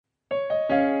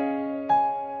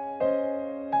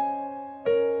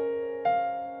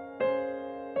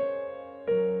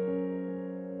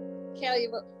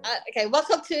Okay,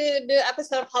 welcome to a new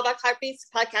episode of Hallmark Heartbeats,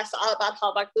 podcast all about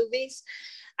Hallmark movies.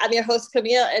 I'm your host,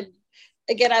 Camille, and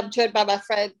again, I'm joined by my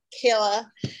friend, Kayla.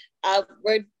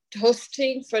 We're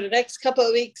hosting for the next couple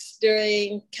of weeks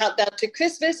during Countdown to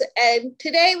Christmas, and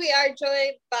today we are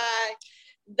joined by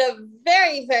the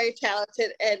very, very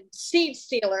talented and seed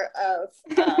stealer of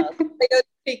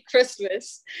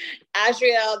Christmas,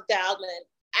 Azriel Dowman.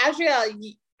 Azriel,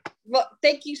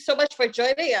 thank you so much for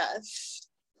joining us.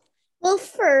 Well,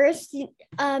 first, you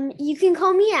can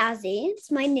call me Azzy. It's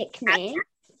my nickname.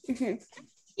 Yeah.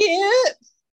 Do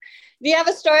you have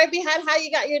a story behind how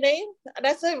you got your name?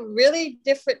 That's a really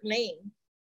different name.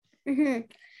 I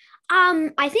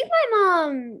think my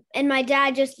mom and my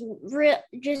dad just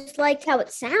liked how it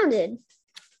sounded,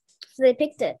 so they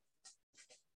picked it.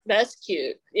 That's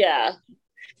cute. Yeah.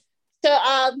 So,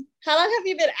 how long have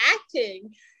you been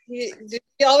acting? You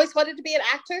always wanted to be an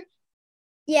actor?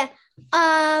 Yeah.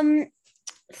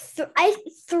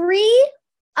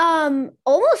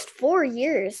 Almost 4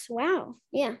 years. Wow.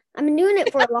 Yeah. I've been doing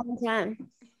it for a long time.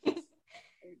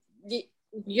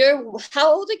 You're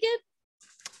how old again?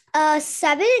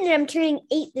 7, and I'm turning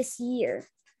 8 this year.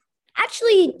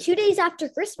 Actually, 2 days after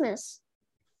Christmas.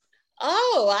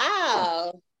 Oh,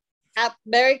 wow.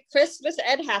 Merry Christmas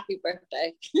and happy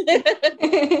birthday.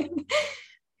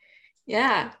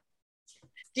 Yeah.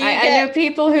 I know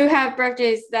people who have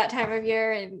birthdays that time of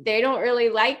year and they don't really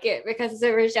like it because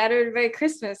they were shadowed by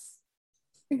Christmas.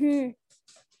 Mm-hmm.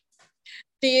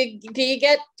 Do you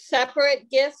get separate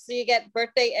gifts? Do you get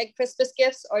birthday and Christmas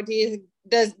gifts, or does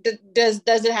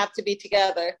it have to be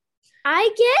together? I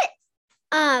get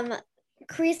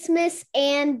Christmas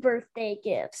and birthday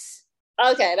gifts.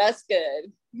 Okay, that's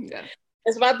good. Yeah.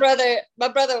 Because my brother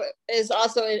is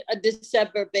also a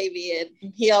December baby, and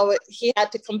he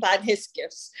had to combine his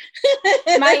gifts.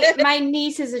 my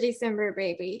niece is a December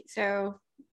baby, so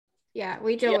yeah,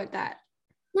 we deal with that.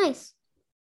 Nice.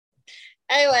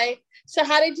 Anyway, so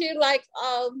how did you like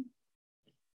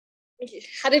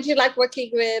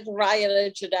working with Ryan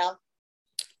and Janelle?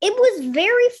 It was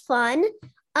very fun.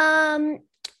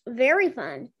 Very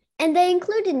fun, and they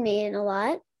included me in a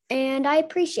lot, and I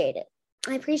appreciate it.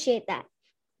 I appreciate that.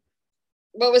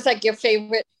 What was like your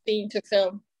favorite scene to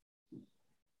film?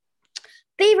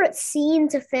 Favorite scene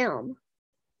to film?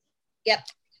 Yep.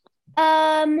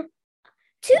 2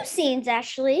 scenes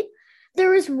actually.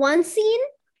 There was one scene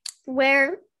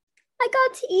where I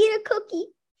got to eat a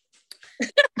cookie.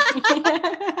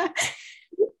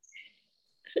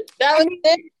 That was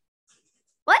it?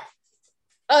 What?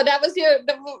 Oh, that was your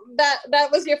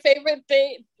favorite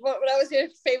thing. That was your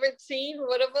favorite scene?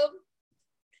 One of them.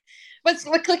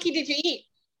 What cookie did you eat?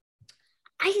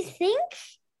 I think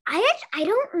I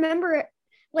don't remember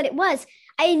what it was.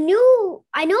 I know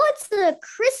it's a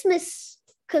Christmas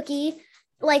cookie,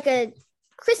 like a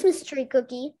Christmas tree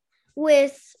cookie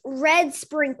with red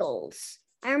sprinkles.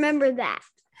 I remember that.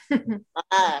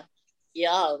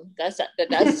 Yum. That's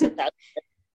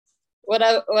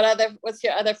what's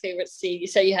your other favorite scene? You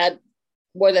say you had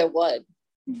more than one.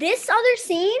 This other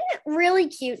scene, really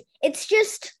cute. It's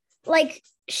just like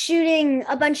shooting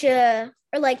a bunch of,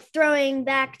 or like throwing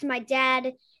back to my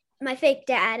dad, my fake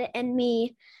dad, and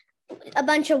me a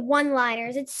bunch of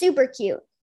one-liners. It's super cute.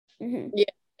 Mm-hmm. Yeah.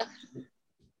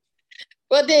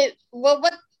 What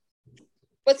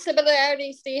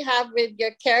similarities do you have with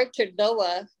your character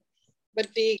Noah?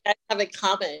 What do you guys have in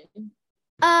common?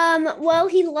 Well,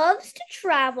 he loves to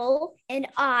travel, and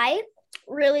I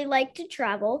really like to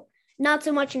travel. Not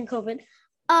so much in COVID.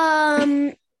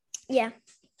 Yeah.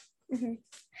 Mm-hmm.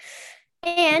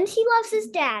 And he loves his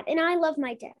dad, and I love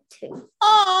my dad too.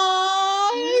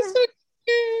 Oh, so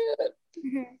cute.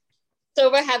 Mm-hmm.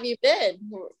 So where have you been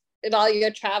in all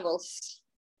your travels?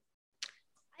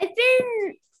 I've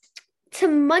been to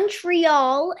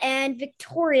Montreal and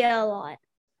Victoria a lot.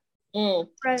 So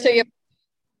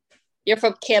you're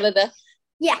from Canada?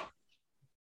 Yeah.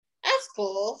 That's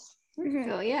cool.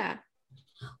 Mm-hmm. Oh, yeah.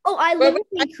 Oh, I live in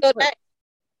Vancouver.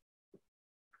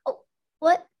 Oh,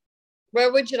 what? Where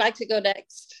would you like to go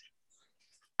next?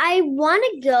 I want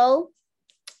to go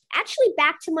actually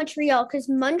back to Montreal because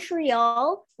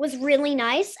Montreal was really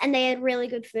nice and they had really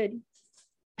good food.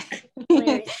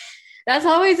 That's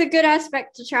always a good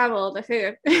aspect to travel, the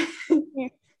food. Yeah.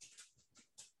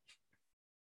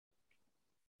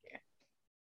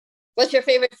 What's your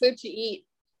favorite food to eat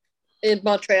in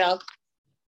Montreal?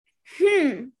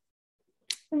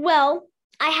 Well,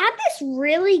 I had this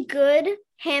really good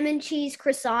ham and cheese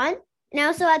croissant, and I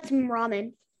also had some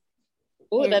ramen.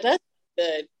 Oh, yeah. That's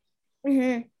good.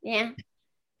 Mm-hmm. Yeah.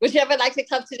 Would you ever like to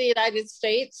come to the United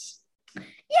States?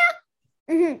 Yeah.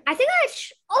 Mm-hmm. I think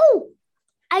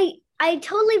I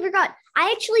totally forgot.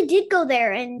 I actually did go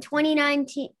there in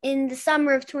 2019, in the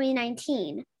summer of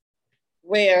 2019.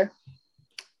 Where?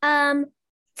 To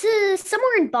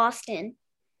somewhere in Boston.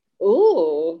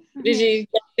 Ooh. Did you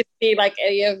get to see like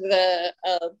any of the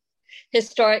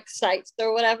historic sites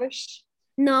or whatever?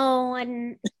 No, I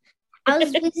didn't. I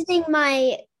was visiting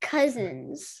my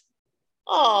cousins.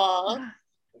 Aw.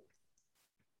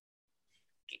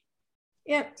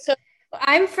 Yep. So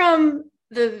I'm from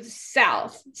the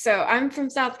South. So I'm from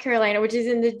South Carolina, which is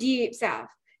in the deep South.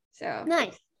 So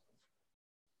Nice.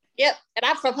 yep. And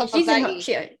I'm from she's Hawaii.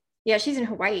 she's in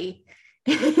Hawaii.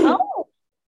 Oh.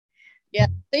 Yeah.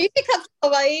 So you can come to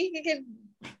Hawaii.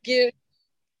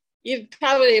 You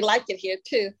probably like it here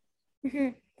too. Mm-hmm.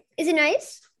 Is it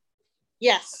nice?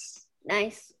 Yes.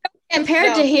 Nice.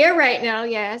 Compared to here right now,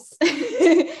 yes.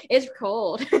 It's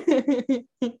cold.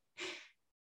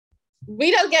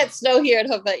 We don't get snow here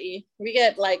in Hawaii. We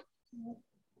get like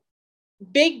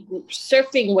big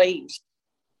surfing waves.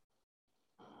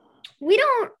 We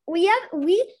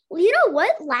you know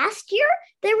what? Last year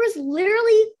there was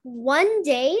literally one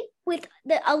day with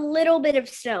a little bit of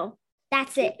snow.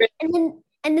 That's it. And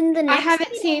then the next I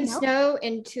haven't seen snow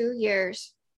in 2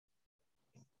 years.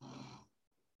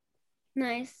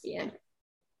 Nice. Yeah.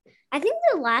 I think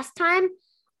the last time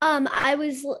I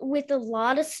was with a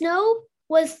lot of snow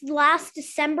was last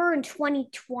December in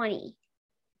 2020.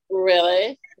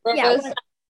 Really? Yeah.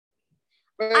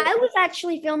 I was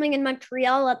actually filming in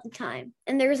Montreal at the time,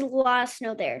 and there was a lot of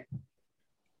snow there.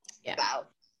 Yeah. Wow.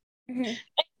 Mm-hmm.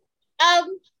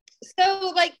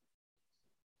 So like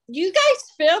you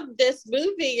guys filmed this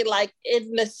movie like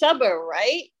in the summer,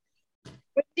 right?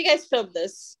 When did you guys film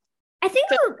this? I think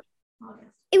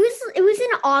it was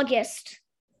in August.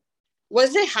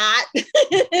 Was it hot?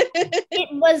 It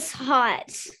was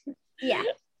hot. Yeah.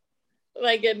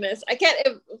 My goodness.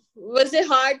 Was it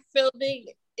hard filming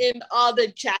in all the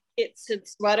jackets and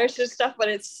sweaters and stuff when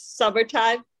it's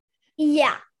summertime?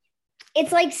 Yeah.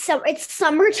 It's like it's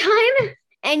summertime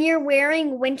and you're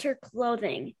wearing winter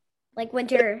clothing. Like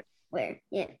winter wear.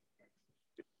 Yeah.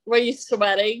 Were you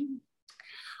sweating?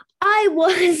 I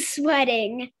was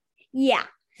sweating. Yeah.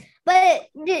 But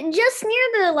just near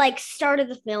the like start of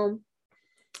the film.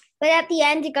 But at the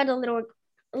end it got a little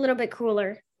bit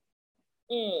cooler.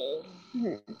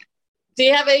 Mm-hmm. Do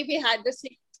you have any behind the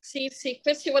scenes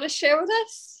secrets you want to share with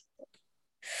us?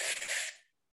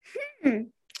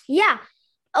 Yeah.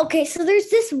 Okay, so there's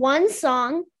this one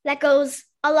song that goes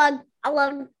along.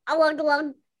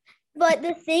 But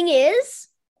the thing is,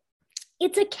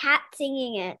 it's a cat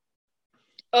singing it.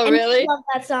 Oh, and really? I love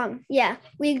that song. Yeah,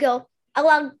 we go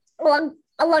along.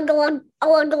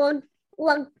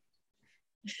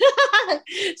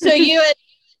 So you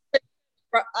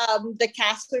and the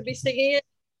cast would be singing it?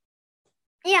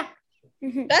 Yeah.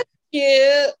 Mm-hmm. That's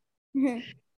cute. Mm-hmm.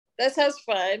 That sounds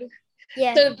fun.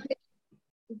 Yeah. So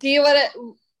do you want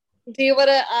to do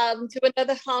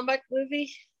another Hallmark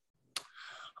movie?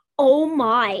 Oh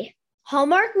my.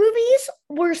 Hallmark movies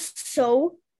were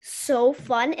so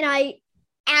fun, and I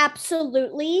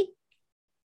absolutely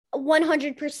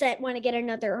 100% want to get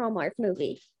another Hallmark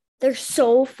movie. They're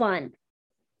so fun.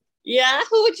 Yeah,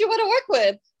 who would you want to work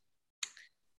with?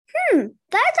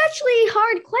 That's actually a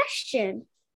hard question.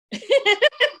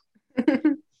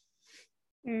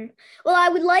 Well, I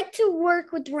would like to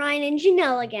work with Ryan and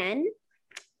Janelle again.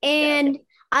 And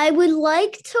I would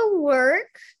like to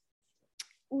work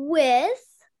with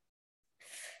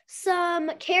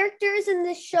some characters in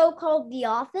this show called The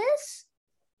Office.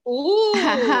 Ooh.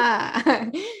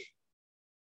 I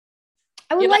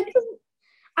would like to.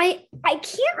 I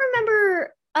can't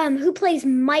remember who plays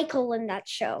Michael in that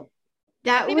show.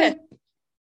 That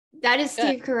is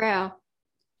Steve Carell.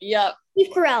 Yep.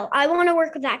 Steve Carell. I want to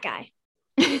work with that guy.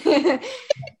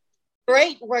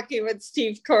 Great working with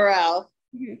Steve Carell.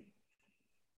 Mm-hmm.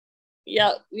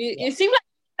 Yeah, you seem like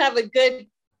you have a good.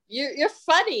 You're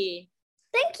funny.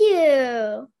 Thank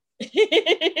you.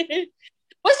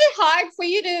 Was it hard for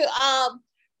you to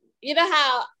you know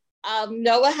how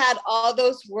Noah had all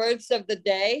those words of the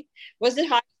day? Was it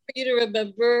hard for you to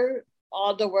remember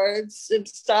all the words and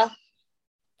stuff?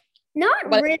 Not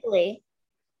really.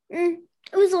 It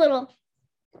was a little.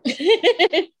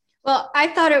 Well, I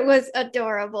thought it was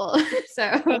adorable. So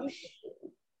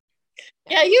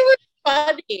yeah, you were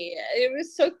funny. It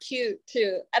was so cute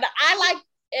too. And I like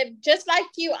it just like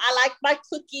you, I like my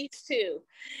cookies too.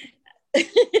 I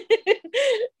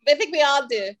think we all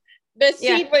do. The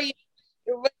scene where you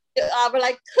were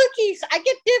like, cookies, I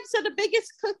get dibs on the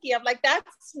biggest cookie. I'm like,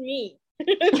 that's me.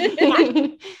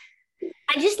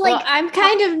 I just like. Well, I'm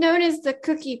kind of known as the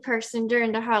cookie person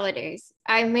during the holidays.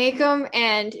 I make them,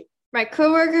 and my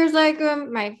coworkers like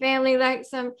them. My family likes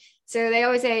them, so they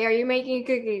always say, "Are you making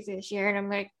cookies this year?" And I'm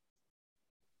like,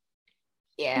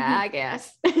 "Yeah, I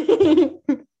guess."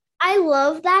 I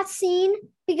love that scene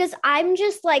because I'm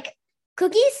just like,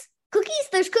 cookies.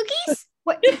 There's cookies.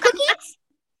 What cookies?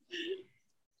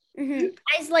 I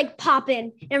just like pop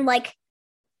in and like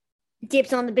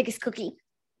dips on the biggest cookie.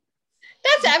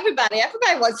 That's everybody.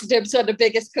 Everybody wants to dibs on the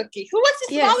biggest cookie. Who wants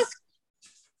the smallest?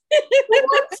 Who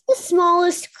wants the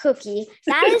smallest cookie?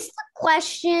 That is the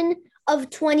question of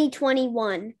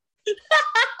 2021.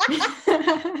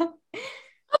 The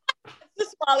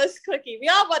smallest cookie. We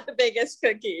all want the biggest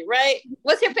cookie, right?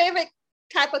 What's your favorite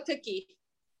type of cookie?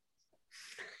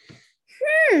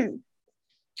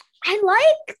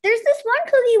 There's this one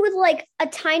cookie with like a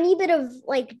tiny bit of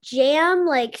like jam,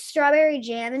 like strawberry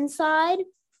jam inside.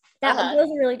 Those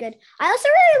are really good. I also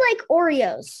really like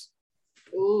Oreos.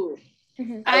 Ooh.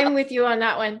 I'm with you on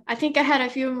that one. I think I had a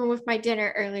few of them with my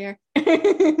dinner earlier.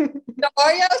 The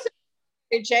Oreos are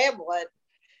your jam one.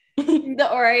 The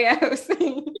Oreos.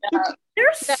 Yeah.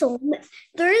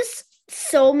 There's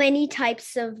so many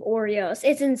types of Oreos.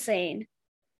 It's insane.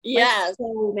 Yeah. Like,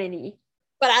 so many.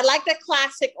 But I like the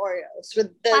classic Oreos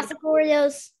with the classic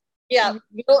Oreos. Yeah,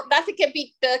 nothing can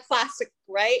beat the classic,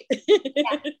 right?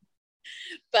 Yeah.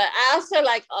 But I also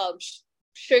like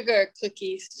sugar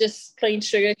cookies, just plain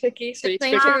sugar cookies. Plain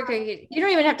sugar cookies. You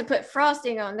don't even have to put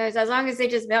frosting on those, as long as they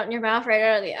just melt in your mouth right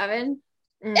out of the oven.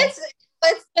 It's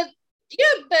the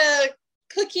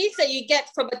cookies that you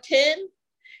get from a tin,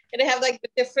 and they have like the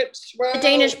different swirls. The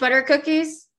Danish butter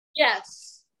cookies.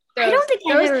 Yes, I don't think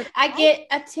I get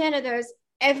a 10 of those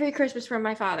every Christmas from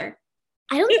my father.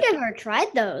 I don't think I've ever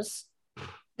tried those.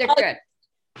 They're good.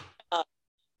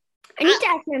 I need to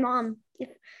ask my mom.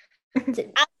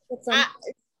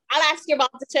 I'll ask your mom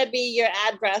to send me your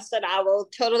address, and I will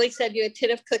totally send you a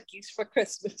tin of cookies for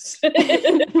Christmas.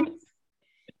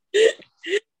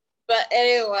 But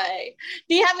anyway,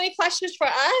 do you have any questions for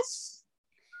us?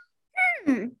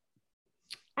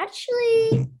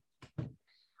 Actually,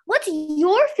 what's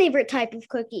your favorite type of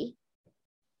cookie?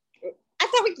 I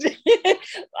thought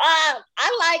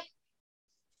I like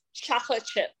chocolate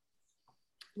chip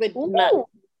with nuts.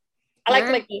 I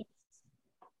like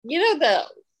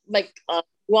the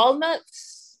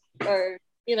walnuts, or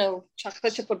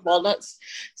chocolate chip with walnuts.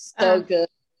 So good.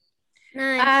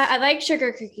 Nice. I like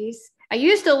sugar cookies. I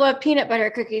used to love peanut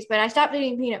butter cookies, but I stopped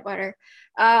eating peanut butter.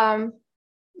 But I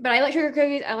like sugar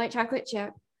cookies. I like chocolate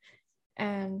chip,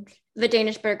 and the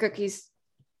Danish butter cookies.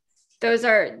 There's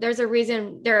a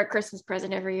reason they're a Christmas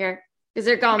present every year, because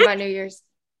they're gone by New Year's.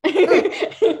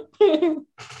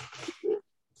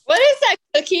 What is that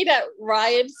cookie that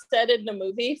Ryan said in the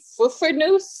movie?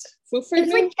 Pfeffernuss?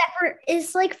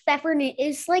 It's like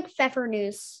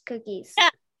pfeffernuss cookies. Yeah.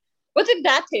 What did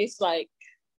that taste like?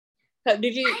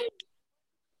 Did you?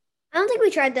 I don't think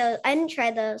we tried those. I didn't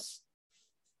try those.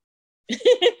 You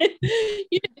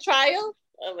didn't try them?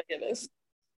 Oh my goodness.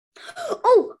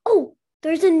 Oh,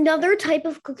 there's another type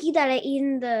of cookie that I eat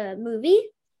in the movie.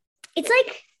 It's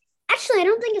like, actually, I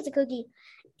don't think it's a cookie.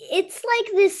 It's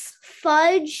like this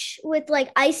fudge with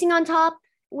like icing on top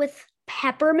with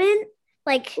peppermint,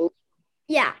 like,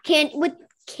 yeah, with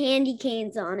candy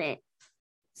canes on it.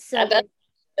 So that's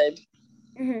good.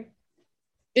 Mm-hmm.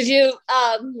 Did you?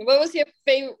 What was your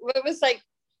favorite? What was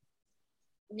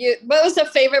the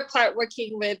favorite part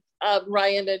working with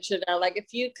Ryan and Janelle? Like,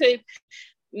 if you could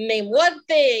name one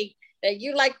thing that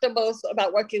you like the most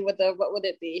about working with them, what would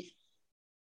it be?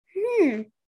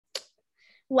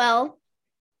 Well,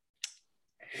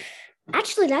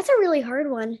 actually, that's a really hard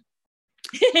one.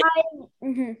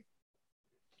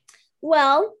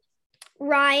 Well,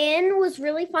 Ryan was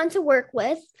really fun to work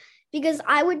with because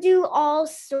I would do all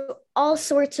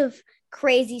sorts of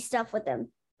crazy stuff with him.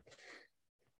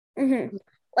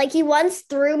 Like, he once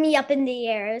threw me up in the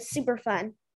air. It was super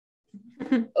fun.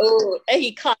 Oh, and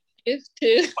he caught you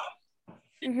too.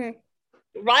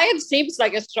 Ryan seems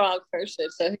like a strong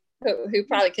person, so who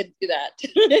probably could do that.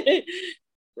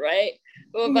 Right?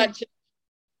 What about you?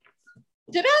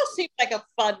 Janelle seems like a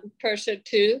fun person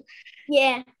too.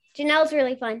 Yeah, Janelle's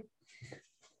really fun.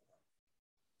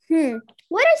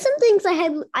 What are some things I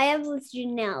have with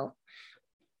Janelle?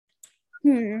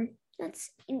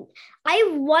 I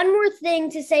have one more thing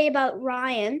to say about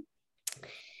Ryan.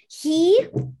 He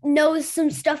knows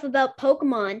some stuff about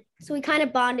Pokemon, so we kind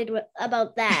of bonded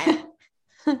about that.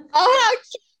 Oh,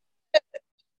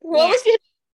 what was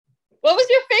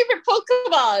your favorite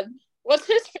Pokemon? What's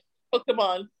his favorite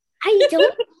Pokemon? I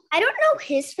don't I don't know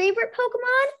his favorite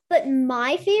Pokemon, but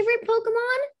my favorite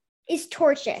Pokemon is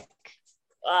Torchic.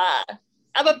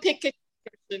 I'm a Pikachu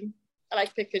person. I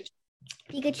like Pikachu.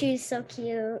 Pikachu is so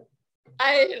cute.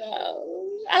 I know.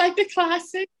 I like the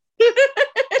classic.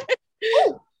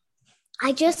 Oh,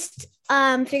 I just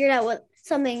figured out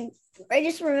something. I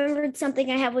just remembered something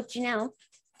I have with Janelle.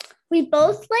 We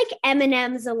both like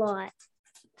M&Ms a lot.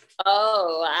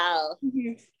 Oh, wow.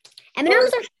 Mm-hmm.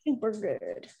 M&Ms are super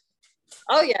good.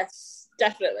 Oh, yes,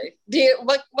 definitely.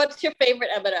 What's your favorite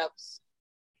M&Ms?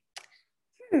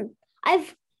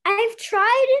 I've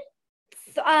tried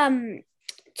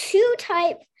 2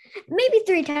 types, maybe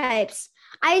 3 types.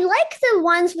 I like the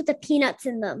ones with the peanuts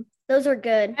in them. Those are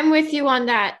good. I'm with you on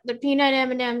that. The peanut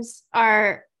M&Ms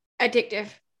are addictive.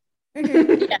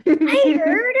 Mm-hmm. Yeah. I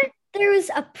heard there was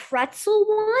a pretzel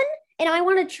one, and I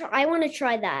want to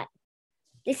try that.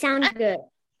 They sound good.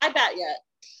 I'm not yet.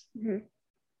 Mm-hmm.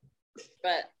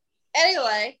 But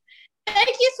anyway,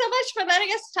 thank you so much for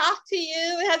letting us talk to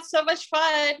you. We had so much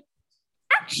fun.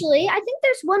 Actually, I think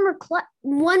there's one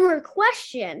more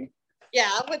question.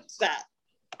 Yeah, what's that?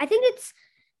 I think it's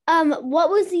what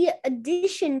was the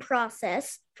audition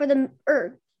process for the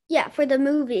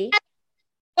movie?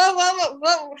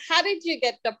 Well, how did you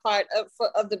get the part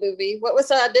of the movie? What was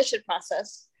the audition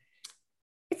process?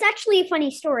 It's actually a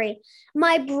funny story.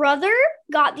 My brother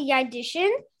got the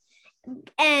audition,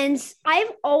 and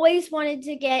I've always wanted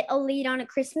to get a lead on a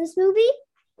Christmas movie.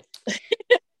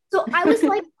 So I was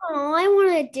like, oh, I want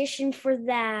to audition for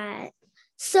that.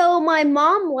 So my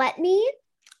mom let me,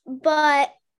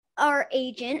 but our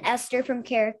agent, Esther from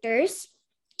Characters,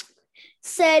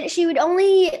 said she would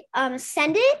only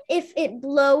send it if it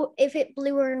blew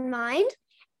her mind,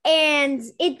 and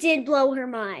it did blow her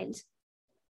mind.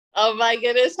 Oh my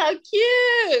goodness, how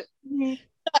cute! Mm-hmm.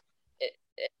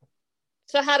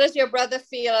 So how does your brother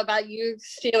feel about you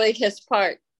stealing his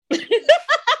part?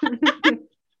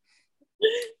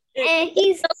 And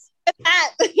he's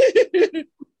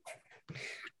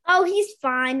oh, he's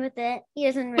fine with it. He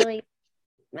doesn't really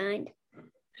mind.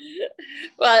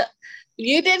 Well,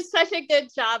 you did such a good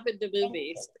job in the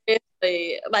movie.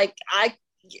 Seriously, like I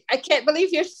can't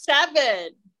believe you're 7.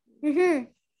 Mm-hmm.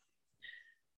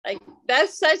 Like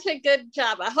that's such a good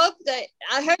job. I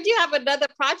heard you have another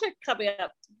project coming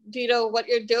up. Do you know what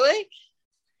you're doing?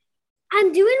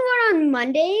 I'm doing one on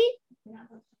Monday,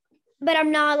 but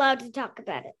I'm not allowed to talk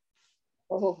about it.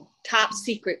 Oh, top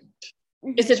secret.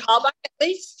 Mm-hmm. Is it Hallmark at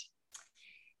least?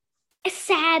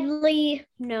 Sadly,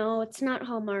 no, it's not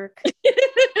Hallmark.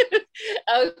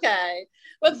 Okay.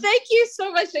 Well, thank you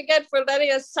so much again for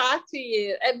letting us talk to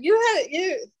you. And we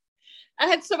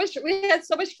had so much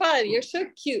fun. You're so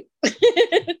cute.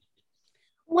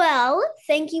 Well,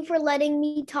 thank you for letting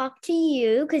me talk to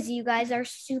you because you guys are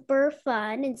super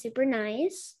fun and super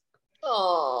nice.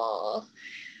 Oh,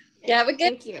 yeah, have a good.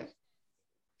 Thank you.